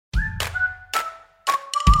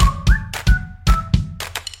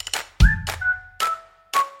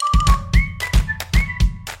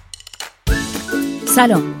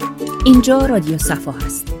سلام، اینجا رادیو صفا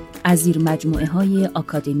هست. از زیر مجموعه های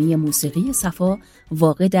آکادمی موسیقی صفا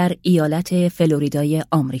واقع در ایالت فلوریدای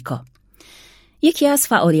آمریکا. یکی از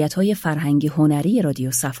فعالیت‌های فرهنگی هنری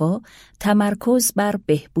رادیو صفا تمرکز بر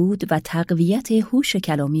بهبود و تقویت هوش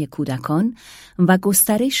کلامی کودکان و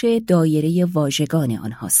گسترش دایره واژگان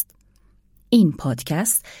آنهاست. این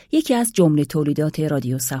پادکست یکی از جمله تولیدات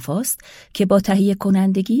رادیو صفاست که با تهیه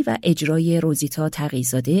کنندگی و اجرای روزیتا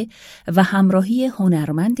تقی‌زاده و همراهی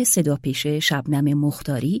هنرمند صداپیشه شبنم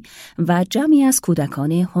مختاری و جمعی از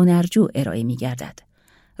کودکان هنرجو ارائه می‌گردد.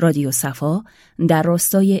 رادیو صفا در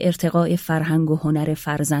راستای ارتقاء فرهنگ و هنر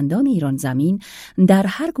فرزندان ایران زمین در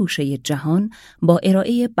هر گوشه جهان با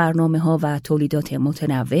ارائه برنامه‌ها و تولیدات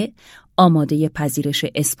متنوع آماده پذیرش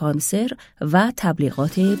اسپانسر و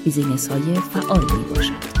تبلیغات بیزینس‌های فعال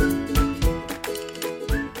می‌باشد.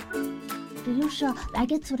 بلوشا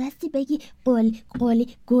اگه تونستی بگی قول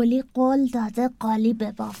داده قالی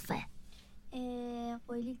به بافه.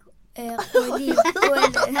 قول داده قالی به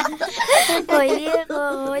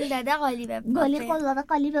بافه. قول داده قالی به بافه.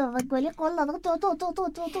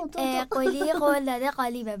 قول داده قول داده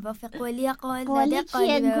قالی به بافه. قول داده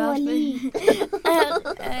قالی به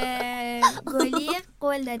بافه.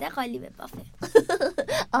 قول داده قالی به بافه.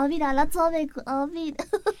 آمین الان تو بگو آمین.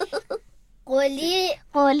 قولی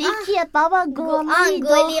کیه بابا؟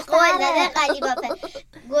 قولی قول داده قالی به بافه.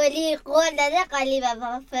 قولی قول داده قالی به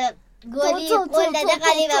بافه. گلی قول داده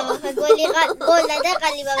قالی به بافه. گلی قول داده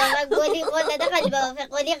قالی به بافه. گلی قول داده قالی به بافه.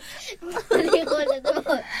 گلی قول داده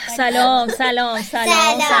بافه. سلام.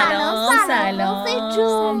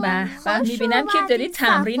 به میبینم که داری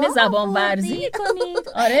تمرین زبان ورزی میکنید.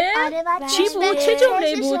 آره چی بود؟ چه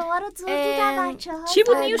جمله بود؟ چی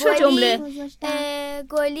بود نیوشا جمله؟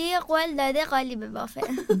 گلی قول داده قالی به بافه.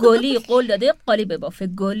 گلی قول داده قالی به بافه.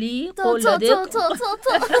 گلی قول داده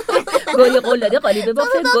گلی قول داده قالی به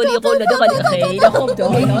بافه. گلی قول داده قالی. خیلی خوب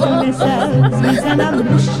دانا میزنم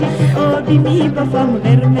روشی آبی میبافم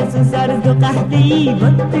قرمز زرد و قهوه‌ای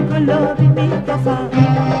بط گلابی میبافم.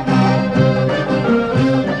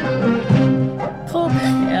 خب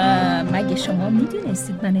مگه شما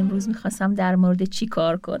میدونستید من امروز میخواستم در مورد چی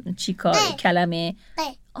کار کلمه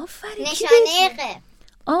آفرین نشانه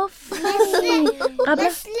آفرین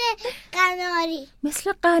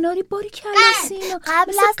مثل قناری باری کلا سینا.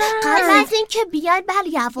 قبل از این که بیاید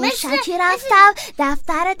یواشکی رفتم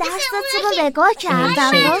دفتر درستون رو نگاه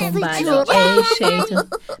کردم. شیطون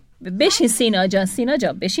بشین سینا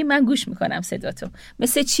جان بشین، من گوش میکنم صداتو.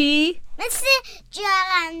 مثل چی؟ مثل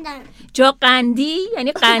جا قندی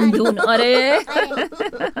یعنی قندون. آره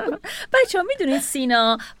بچه ها میدونید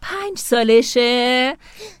سینا 5 سالشه،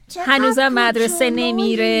 هنوزم مدرسه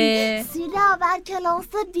نمیره. سینا بر کلاس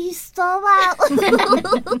 20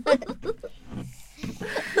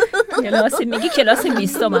 میگی کلاس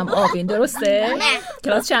 20 هم آبین درسته؟ نه.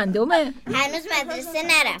 کلاس چندمه؟ هنوز مدرسه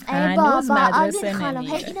نرفت. هنوز مدرسه خانم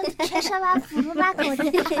نمیره. اینو تو چشم فرو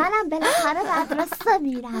نکنی. منم بالاخره مدرسه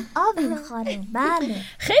میرم. آبین خانم بله.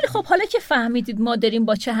 خیلی خب، حالا که فهمیدید ما داریم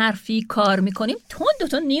با چه حرفی کار میکنیم،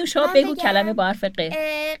 تون نیوشا بگو کلمه با حرف ق.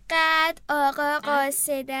 قد آقا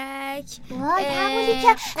قاصدک. همونی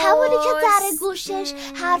که در گوشش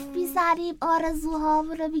حرف میزنیم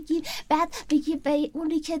آرزوهامون رو بگیم، بعد بگیم به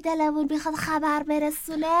اونی که دلمون میخواد خبر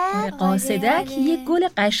برسونه. قاصدک یه گل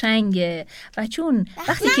قشنگه و چون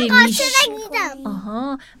وقتی که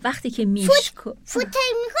وقتی که فوت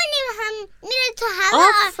میکنیم هم میره تو هوا.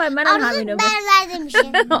 منم همینو برآورده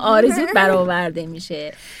میشه. آرزو برآورده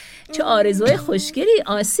میشه. چه آرزوی خوشگلی.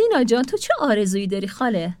 سینا جان تو چه آرزویی داری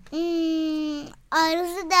خاله؟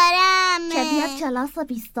 آرزو دارم که بیاد کلاس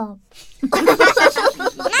 20.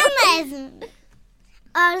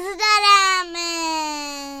 آرزو دارم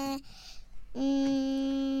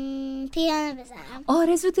پیانو بزنم.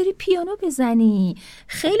 آرزو داری پیانو بزنی.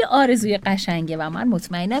 خیلی آرزوی قشنگه و من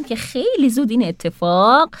مطمئنم که خیلی زود این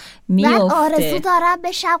اتفاق میفته. من آرزو دارم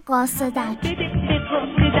بشم قاصدک.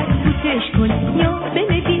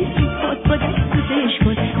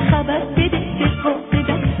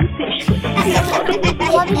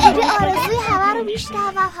 آرزوی همه رو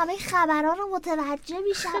میشنوم، همه خبرها رو متوجه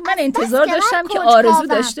میشم. من انتظار داشتم که آرزو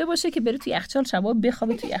داشته باشه که بره تو یخچال شبا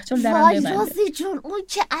بخوابه تو یخچال درم ببنده. وای روزی جون اون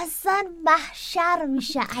که اصلا محشر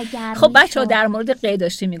میشه اگر. خب بچه‌ها در مورد ق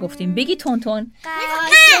داشتیم میگفتیم، بگی تون. قند.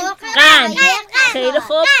 خیلی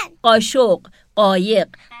خوب. قاشق، قایق،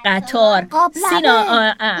 قطار.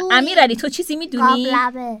 سینا امیرعلی تو چیزی میدونی؟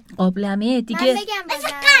 قابلمه دیگه.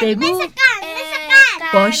 بگو.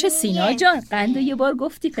 باشه سینا جان، قندو یه بار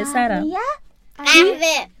گفتی پسرم.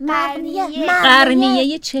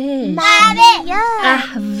 قرنیه چه؟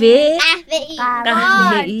 قهوه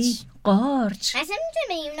قهوه‌ای. قارچ. اصلا میتونیم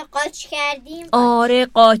بگیم اینو قاچ کردیم. آره،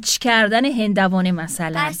 قاچ کردن هندوانه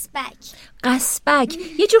مثلا. قصبک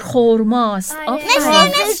یه جور خرماست.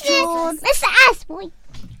 مثل اسب.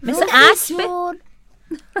 مثل اسب.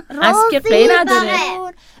 اسب که قی نداره.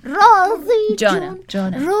 رازی جانم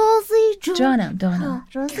رازی جون. جانم دانا.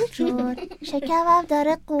 رازی جون شکمم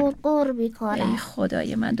داره قورقور میکنه. ای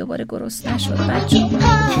خدای من، دوباره گرسنه نشد بچه.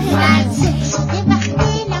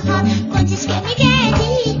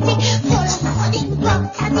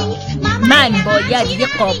 من باید یه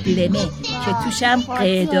قابلمه که توشم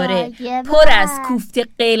قه داره، پر از کوفته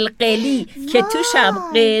قلقلی که توشم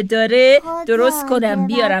قه داره درست کنم،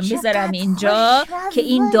 بیارم بذارم اینجا که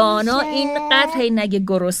این دانا اینقدر نگه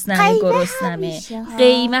گرسنمه.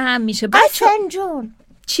 قیمه هم میشه. قسنجون.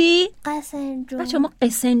 چی؟ قسنجون. بچه ما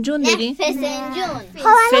قسنجون داریم؟ فسنجون. خب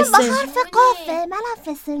الان با حرف قافه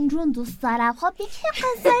منم فسنجون دوست دارم. خب یکی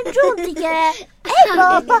قسنجون دیگه. ای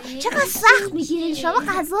بابا چقدر سخت میگیرین شما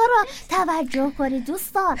غذا رو توجه کنید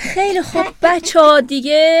دوستان. خیلی خوب بچه ها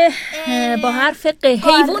دیگه با حرف ق.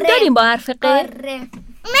 حیوان داریم با حرف ق؟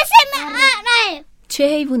 مثل چه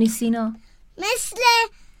حیوانی سینا؟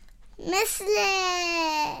 مثل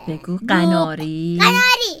بگو. قناری.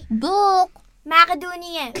 بوق.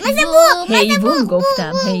 مقدونیه. مثل بوق. حیوان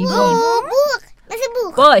گفتم. حیوان. بوق. مثل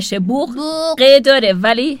بوق. باشه بوق ق داره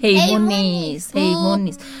ولی حیوان نیست.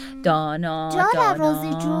 دانا. رازی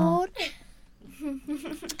جون.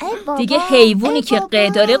 ای بابا. دیگه حیوانی که ق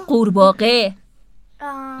داره قورباغه.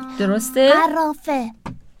 درسته؟ زرافه.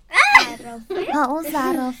 اون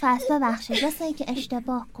زرافه است. ببخشید مثل اینکه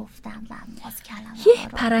اشتباه گفتم. باز کلمه یه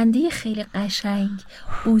پرنده خیلی قشنگ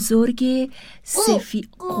بزرگ سفید.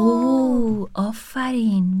 قو.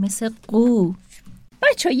 آفرین، مثل قو.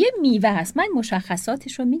 بچه یه میوه هست، من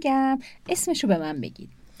مشخصاتش رو میگم، اسمش رو به من بگید.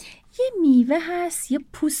 یه میوه هست، یه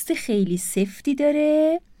پوست خیلی سفتی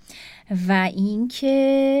داره و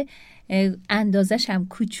اینکه اندازش هم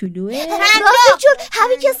کوچولوه. رازی جون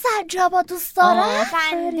همین که سنجابا دوست داره.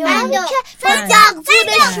 همین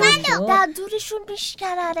که دندونشون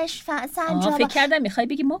بیشکننش سنجابا. فکر کردم میخوای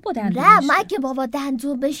بگی ما با دندون. نه من که بابا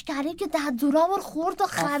دندون بشکنیم که دندونامون خورد و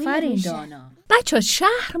خمیل میشه. دانا. بچه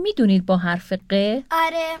شهر میدونید با حرف ق؟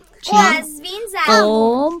 آره. قزوین،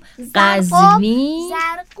 قزوین،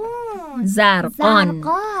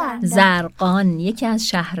 زرقان یکی از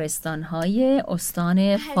شهرستان‌های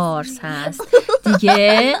استان فارس هست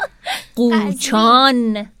دیگه.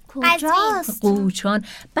 قوچان. قوچان.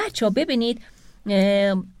 بچه ببینید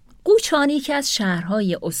قوچان یکی از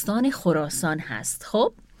شهرهای استان خراسان هست.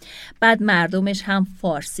 خب بعد مردمش هم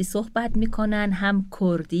فارسی صحبت میکنن، هم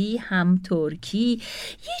کردی، هم ترکی.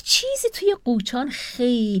 یه چیزی توی قوچان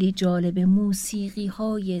خیلی جالبه، موسیقی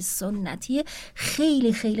های سنتی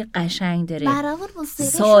خیلی خیلی قشنگ داره. برامون موسیقی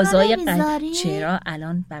سازای چرا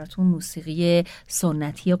الان براتون موسیقی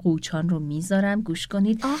سنتی قوچان رو میذارم، گوش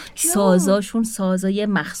کنید. سازاشون سازای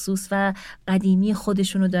مخصوص و قدیمی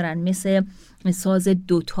خودشونو دارن، مثل ساز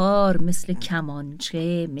دوتار، مثل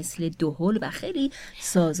کمانچه، مثل دهل و خیلی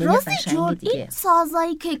سازای قشنگ دیگه. این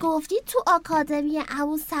سازایی که گفتی تو آکادمی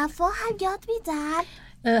عمو صفا هم یاد میدن؟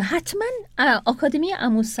 حتما آکادمی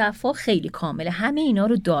عمو صفا خیلی کامله، همه اینا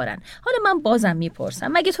رو دارن. حالا من بازم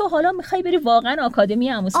میپرسم، مگه تو حالا میخوای بری واقعا آکادمی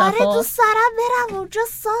عمو صفا؟ آره دوست دارم برم اونجا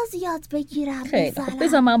ساز یاد بگیرم. خیلی خب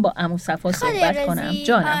بذار من با عمو صفا صحبت کنم.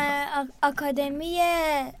 جانم. آکادمی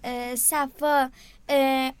صفا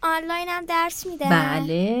آنلاین هم درس میدن؟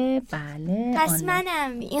 بله. پس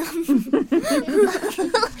منم میام.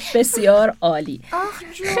 بسیار عالی.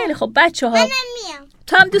 خیلی خب بچه ها، منم میام.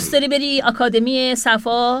 تو هم دوست داری بری آکادمی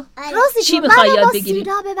صفا؟ رازی چی میخوای یاد بگیری؟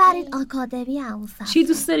 سینا ببرید آکادمی عمو صفا. چی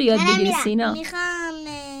دوست داری یاد بگیری سینا؟ میخوام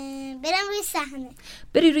برم روی صحنه.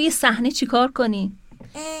 بری روی صحنه چی کار کنی؟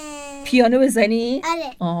 پیانو بزنی؟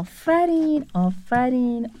 آره.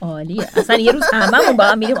 آفرین عالیه. اصلا یه روز هممون با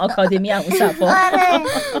هم میریم آکادمی عمو صفا. آره.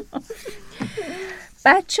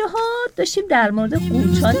 بچه ها داشتیم در مورد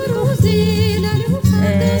قوچان میگفتیم،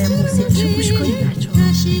 موسیقیشو گوش کنیم بچه ها.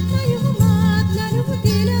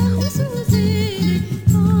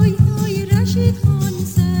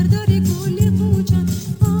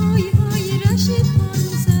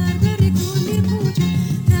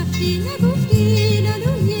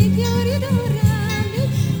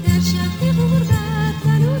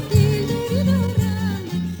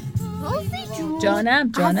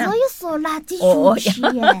 جانم غذای سنتی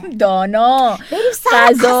چیه؟ دانا.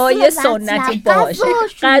 غذای سنتی باشه.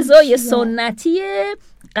 غذای سنتی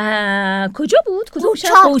کجا بود؟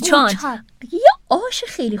 قوچان. یه آش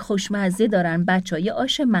خیلی خوشمزه دارن بچه ها، یه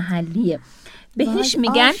آش محلیه، بهش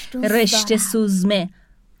میگن رشته سوزمه.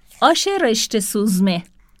 آش رشته سوزمه.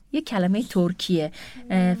 یه کلمه ترکیه.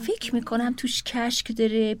 فکر میکنم توش کشک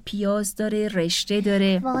داره، پیاز داره، رشته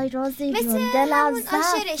داره. وای رازی جون مثل دلم همون آش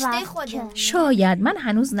زد رشته رفت خودمون. که. شاید، من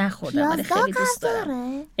هنوز نخوردم ولی پیاز خیلی دوست داغ دارم.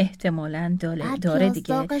 داره؟ احتمالاً من داره پیاز دیگه.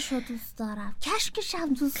 داغشو دوست دارم، کشکش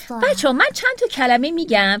هم دوست دارم. بچه‌ها من چند تا کلمه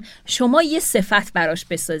میگم، شما یه صفت براش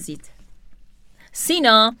بسازید.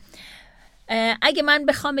 سینا، اگه من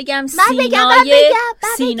بخوام بگم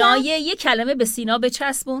سینای یه کلمه به سینا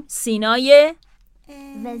بچسبون. سینای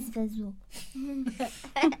وزوزو.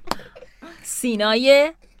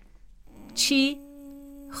 سینای چی؟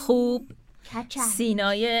 خوب. کچل.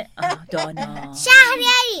 سینای دانا.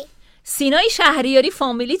 شهریاری. سینای شهریاری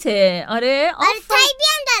فامیلیته. آره طیبی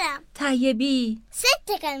هم دارم. طیبی. 3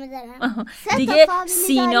 کلمه دارم. دیگه فامیلی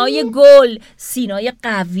سینای داری؟ گل، سینای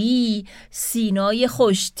قوی، سینای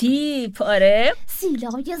خوشتیپ. آره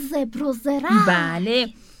سینای زبر و زرنگ.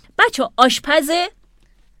 بله. بچه آشپز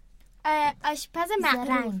مغرور.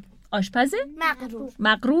 زرنگ. آشپز مغرور.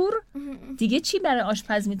 مغرور. دیگه چی برای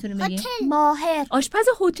آشپز میتونیم بگیم؟ ماهر. آشپز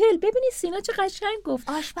هتل. ببینید سینا چه قشنگ گفت.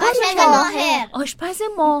 آشپز ماهر. آشپز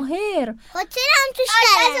ماهر. هتل هم توش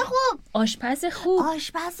دارم. خوب. آشپز خوب.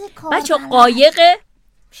 آشپز کار. بچه قایق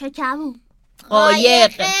شکمو.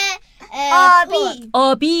 قایق آبی.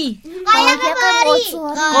 آبی. قایق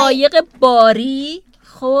موتوری. قایق باری.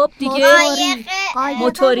 خب دیگه قایق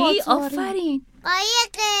موتوری. آفرین.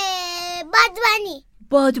 قایق بادبانی.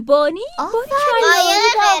 بادبانی. قایق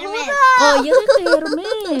قرمز. قایق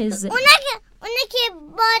قرمز. اونه که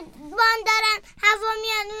بادبان دارن هوا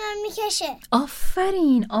میاد اونو میکشه.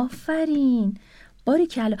 آفرین.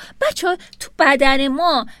 باریکلا. بچه‌ها تو بدن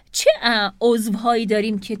ما چه عضوهایی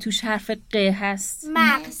داریم که توش حرف ق هست؟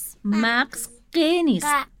 مغز ق نیست،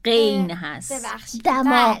 قین هست.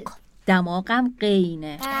 دماغ. دماغم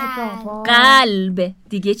قینه. بابا. قلب.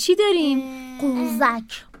 دیگه چی داریم؟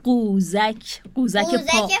 قوزک. قوزک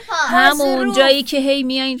پا. پا. همون جایی که هی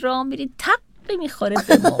میایین راه میرین تق میخوره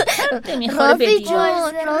به ما. تق میخوره به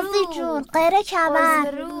دیوار. رازی جون غیر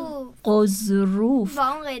کمر. قزروف. با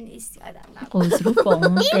اون غیر نیست یادم. قزروف با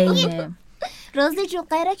اون قینه. رازی جون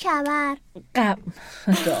غیر کمر.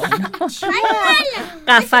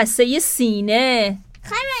 قفسه سینه.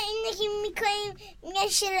 خانم اینه که میکنیم میگه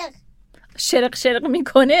شرق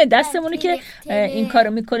میکنه دستمونو که این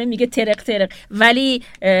کارو میکنه میگه ترق. ولی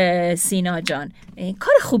سینا جان این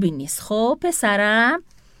کار خوبی نیست. خب پسرم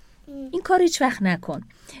این کار هیچ وقت نکن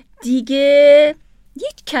دیگه.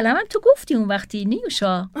 یک کلمه تو گفتی اون وقتی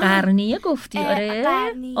نیوشا. قرنیه گفتی. آره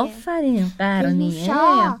آفرین. قرنیه.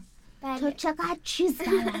 تو چقدر چیز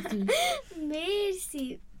بلدی.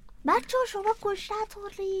 مرسی. بچه شما گوشتتون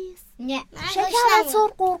ریست. نه شکمتون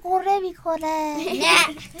قرقره میکنه. نه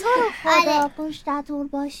تو رو خدا گوشتتون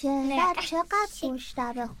باشه. نه چقدر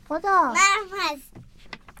گوشته به خدا. منم هست.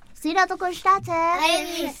 سینا تو گوشتته؟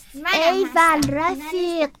 نیست. ای ول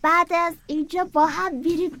رفیق، بعد از اینجا با هم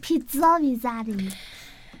میریم پیتزا میزنیم.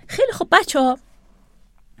 خیلی خب بچه‌ها،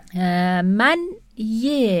 من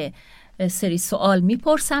یه سری سوال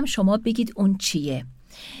میپرسم، شما بگید اون چیه.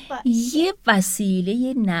 یه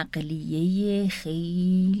وسیله نقلیه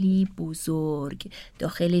خیلی بزرگ،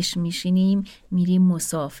 داخلش میشینیم میریم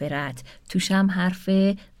مسافرت، توش هم حرف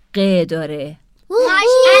ق داره.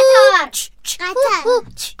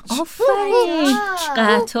 آفرین.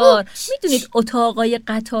 قطار. میدونید اتاقای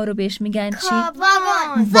قطار رو بهش میگن چی؟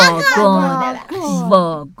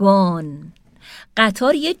 واگن.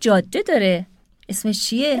 قطار یه جاده داره، اسمش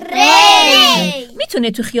چیه؟ ری.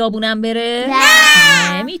 میتونه تو خیابونم بره؟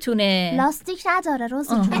 نه میتونه. لاستیک نداره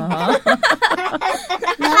روزی جون. تایر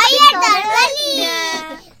داره ولی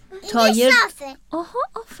تایر. صافه. آها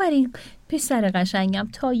آفرین پسر قشنگم.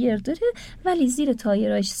 تایر داره ولی زیر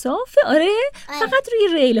تایراش صافه. آره فقط روی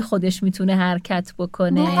ریل خودش میتونه حرکت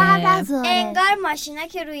بکنه. انگار ماشینا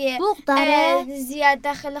که روی زیاد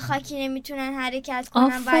داخل خاکی نمیتونن حرکت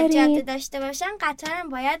کنن باید جاده داشته باشن. قطارم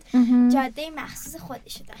باید جاده مخصوص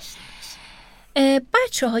خودشو داشته باشه.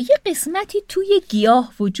 بچه ها یه قسمتی توی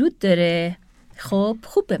گیاه وجود داره. خب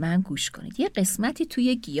خوب به من گوش کنید. یه قسمتی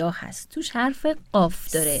توی گیاه هست، توش حرف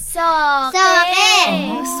قاف داره.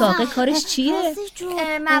 ساقه کارش چیه؟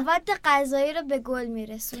 مواد غذایی رو به گل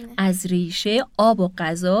میرسونه. از ریشه آب و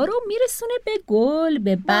غذا رو میرسونه به گل،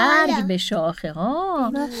 به برگ، به شاخه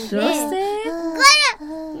ها. درسته؟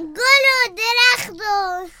 گل و درخت و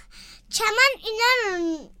چمن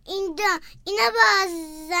اینا با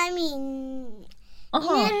زمین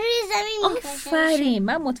روی زمین می‌کشن. آفرین،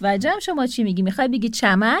 من متوجهم شما چی میگی. میخوای بگی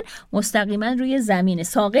چمن مستقیما روی زمینه،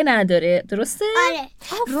 ساقه نداره، درسته؟ آره.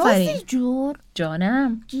 آفرین. روزی جون،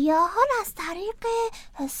 جانم. گیاهان از طریق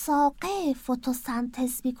ساقه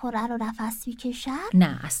فتوسنتز میکنن و نفس میکشن؟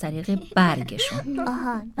 نه، از طریق برگشون.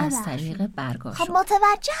 آهان، از طریق برگاشون. خب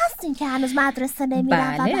متوجه هستین که هنوز مدرسه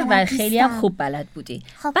نمیرم بله و خیلی هم خوب بلد بودی.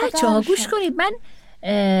 خب بچه ها گوش کنید، من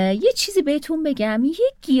یه چیزی بهتون بگم. یه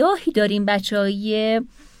گیاهی داریم بچه ها، یه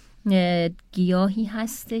گیاهی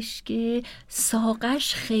هستش که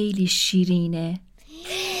ساقش خیلی شیرینه.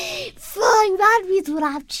 وای من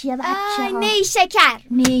میدونم چیه بچه ها. نیشکر.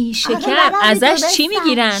 نیشکر. ازش چی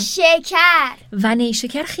میگیرن؟ شکر. و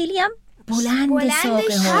نیشکر خیلی هم بلند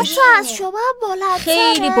ساقه هاش، حتی از شما بلندتره.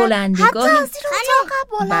 خیلی بلنده. حتی گاهی از این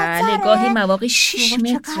اتاق بلندتره. بله، گاهی مواقع 6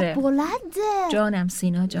 چقدر متره. بلنده. جانم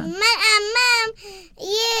سینا جان. من عمم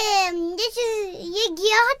یه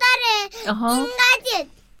گیاه داره. آها. اینقدر خیلی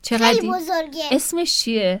چقدر بزرگه. اسمش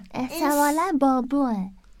چیه؟ احتمالاً بامبوه.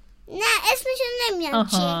 نه اسمشون نمیدونم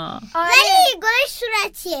چیه، آها. ولی گلش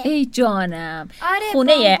صورتیه. ای جانم. آره،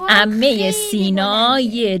 خونه بامبو عمه خیلی سینا بلنده.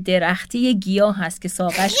 یه درختی گیاه هست که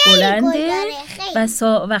ساقش گل بلنده داره،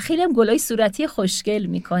 خیلی. و خیلی هم گلای صورتی خوشگل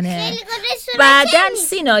میکنه. خیلی گلش صورتیه. بعدن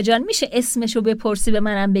سینا جان میشه اسمشو بپرسی به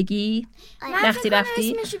منم بگی؟ من وقتی فکر کنم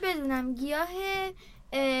رفتی؟ اسمشو بدونم. گیاه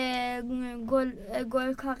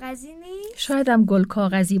گل کاغذی نیست؟ شاید هم گل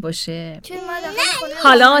کاغذی باشه. چون ما داخل خونه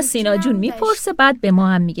حالا بودیم، سینا جون چونم میپرسه، بعد به ما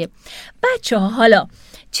هم میگه. بچه ها حالا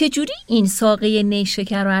چجوری این ساقه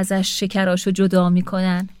نیشکر رو ازش شکراشو جدا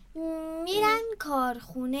میکنن؟ میرن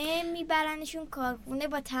کارخونه، میبرنشون کارخونه،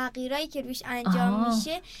 با تغییرایی که روش انجام آه.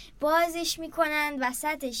 میشه بازش میکنن،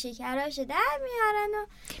 وسط شکراشو در میارن و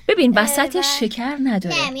ببین وسط و- شکر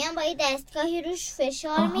نداره. نه میان با یه دستگاهی روش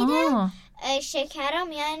فشار میدن، آها. شکرها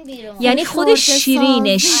میان بیرون. یعنی خودش فشرده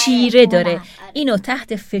شیرینه، سازی. شیره داره. آره. اینو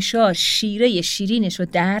تحت فشار شیره شیرینش رو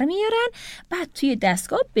در میارن، بعد توی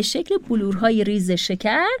دستگاه به شکل بلورهای ریز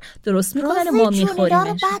شکر درست میکنن و ما روزی جون اینا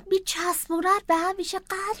رو میخوریمش. بعد میچسبونن به هم میشه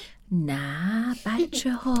قند. نه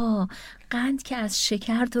بچه ها، قند که از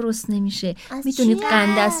شکر درست نمیشه. از میدونید چی؟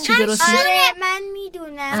 قند از چی درست میشه؟ آره من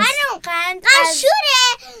میدونم. قند از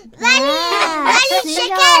شوره ولی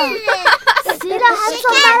سیرا. شکر سیرا حتی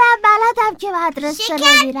منم بلدم که مدرسه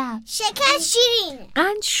نمیرم. شکر شیرین.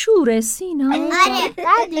 قند شوره سینا. آره.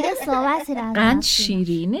 بعد دیگه صحبتی ندارم. قند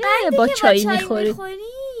شیرینه قندی با که چای میخوری.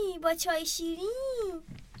 با چای شیرین.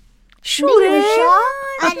 شوره.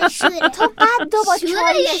 آره شوره. تو قند با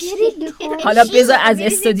چای شیرین می‌خوری؟ حالا بذار از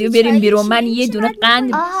بریزی استودیو تو بریم چای بیرون، من شیرین یه چی دونه باید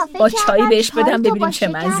قند آها، فکر با کردم چای بهش چای بدم تو ببینیم با چه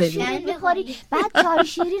شکر مزه شیرین میده. می‌خوری، بعد چای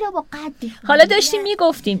شیرین رو با قند می‌خوری. حالا داشتیم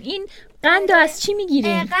میگفتیم این قند رو از چی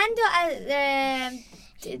میگیریم؟ قند و از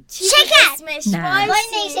شکر. اسمش نه. وای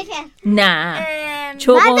نیشکر. نه، ام،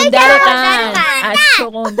 چغندر بگم. قند. از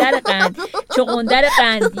چغندر قند. چغندر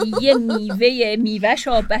قند یه میوهش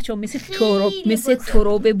بچه مثل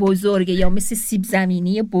تروب بزرگه یا مثل سیب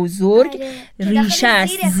زمینی بزرگ. آره. که داخل ریشه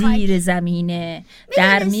است زیر زمینه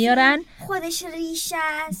در می‌دونستی میارن. خودش ریشه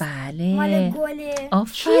است. بله مال گله.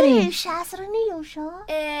 آفرین. چی؟ شصر نیوشا؟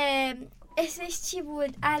 اسمش چی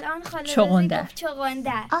بود؟ الان خاله چغندر. گفت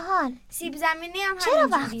چغندر. آهان، سیب زمینی هم چرا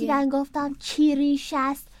همینجوریه. وقتی من گفتم کی ریش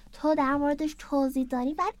است تو در موردش توضیح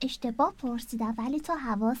داری؟ بعد اشتباه پرسیدم، ولی تو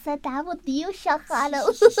حواست نبود دیوشا خاله.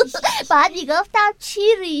 بعد میگفتم چی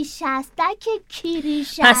ریش است نه که کی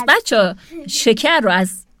ریش پس است. بچه شکر رو از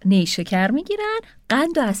نیشکر میگیرن،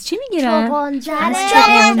 قند رو از چی میگیرن؟ از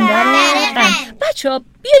چغندر قند. بچه ها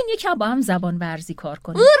بیاین یکم با هم زبان ورزی کار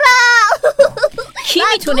کنیم. کی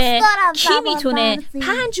میتونه دوست دارم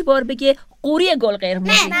زبان 5 بار بگه قوری گل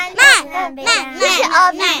قرمزی؟ من میشه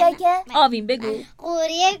آبی بگه؟ آوین بگو.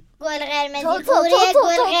 قوری گل قرمزی، تو. قوری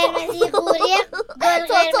گل قرمزی، قوری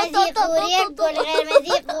گل قرمزی، قوری گل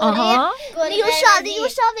قرمزی، آها. قوری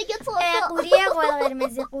نیوشا بگه تو. قوری گل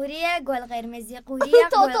قرمزی، قوری گل قرمزی، قوری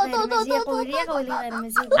گل قرمزی، قوری گل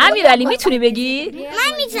قرمزی. امیرعلی میتونی بگی؟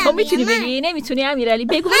 من میتونم تو میتونی بگی؟ نمیتونی امیرعلی؟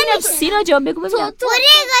 بگو ببینم. سینا جان بگو ببینم. قوری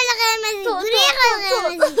گل قرمزی، قوری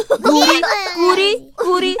گل قرمزی،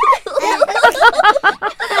 قوری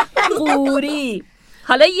قوری.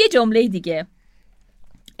 حالا یه جمله دیگه.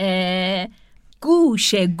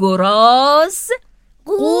 گوش گراز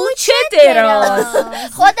قوچ دراز.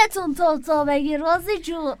 خودتون تو بگی روزی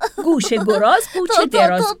جون. گوش گراز قوچ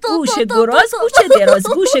دراز، گوش گراز قوچ دراز،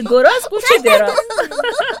 گوش گراز قوچ دراز.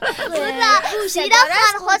 سینا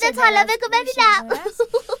خان خودت حالا بگو ببینم.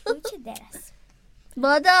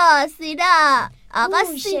 بادا سینا. آقا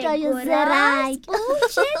سینای زرنگ.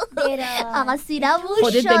 آقا سینا موش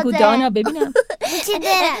خودت بگو شده. دانا ببینم. گوش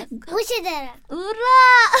درست گوش درست اورا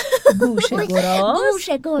گوش گراز گوش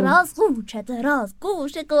گراز گوش دراز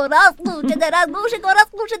گوش گراز گوش دراز گوش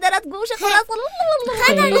گراز گوش دراز گوش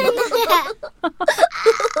گراز.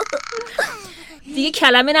 دیگه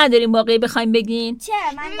کلمه نداریم واقعی بخوایم بگین. چه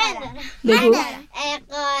من دارم. بگو.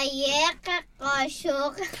 قایق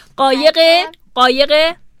قاشق قایق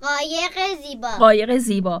قایق قایق زیبا قایق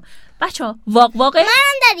زیبا. بچه‌ها واق واقع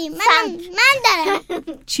داریم من دارم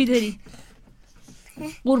چی داری؟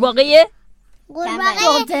 قورباغه؟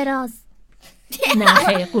 قورباغه دراز نه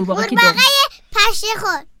خیر قورباغه که داره. پشه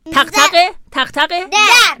خود تق تق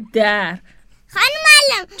در خانم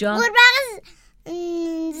معلم جان. قورباغه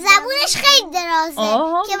زبونش خیلی درازه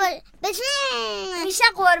که بتونه میشه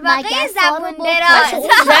قورباغه مگه زبون سارو دراز. اون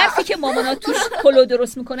ظرفی که مامانا توش پلو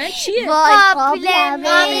درست میکنن چیه؟ وای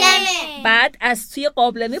قابلمه. بعد از توی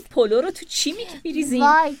قابلمه پلو رو تو چی میریزیم؟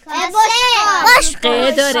 وای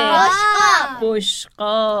بشقه داره. بشقاب.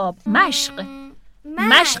 بشقاب. مشق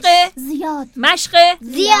مشق زیاد مشق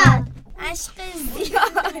زیاد عشق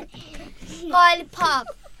زیاد. قالپاق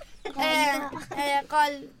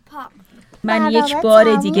قالپاق. من یک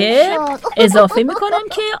بار دیگه اضافه میکنم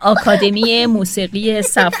که آکادمی موسیقی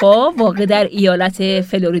صفا واقع در ایالت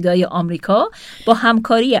فلوریدای آمریکا با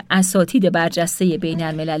همکاری اساتید برجسته بین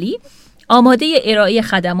المللی آماده ارائه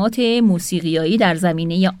خدمات موسیقیایی در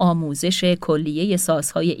زمینه آموزش کلیه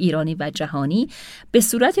سازهای ایرانی و جهانی به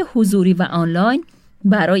صورت حضوری و آنلاین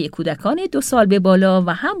برای کودکان 2 سال به بالا و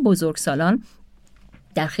هم بزرگسالان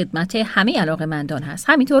در خدمت همه علاقه‌مندان هست.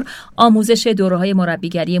 همینطور آموزش دوره‌های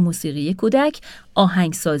مربیگری موسیقی کودک،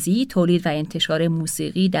 آهنگسازی، تولید و انتشار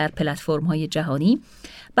موسیقی در پلتفرم‌های جهانی،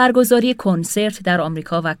 برگزاری کنسرت در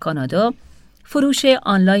آمریکا و کانادا، فروش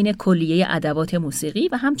آنلاین کلیه ادوات موسیقی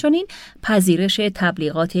و همچنین پذیرش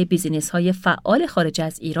تبلیغات بیزینس‌های فعال خارج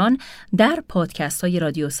از ایران در پادکست‌های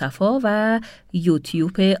رادیو صفا و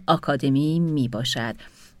یوتیوب آکادمی می باشد.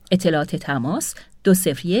 اطلاعات تماس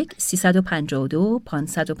 201 352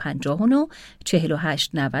 559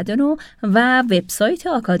 4899 و وبسایت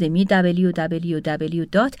آکادمی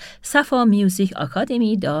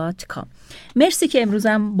www.safamusicacademy.com. مرسی که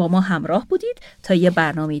امروزم با ما همراه بودید. تا یه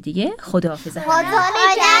برنامه دیگه خداحافظ. خدا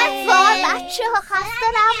نگهدار بچه ها، خسته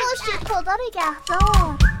نباشید. خدا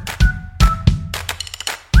نگهدار.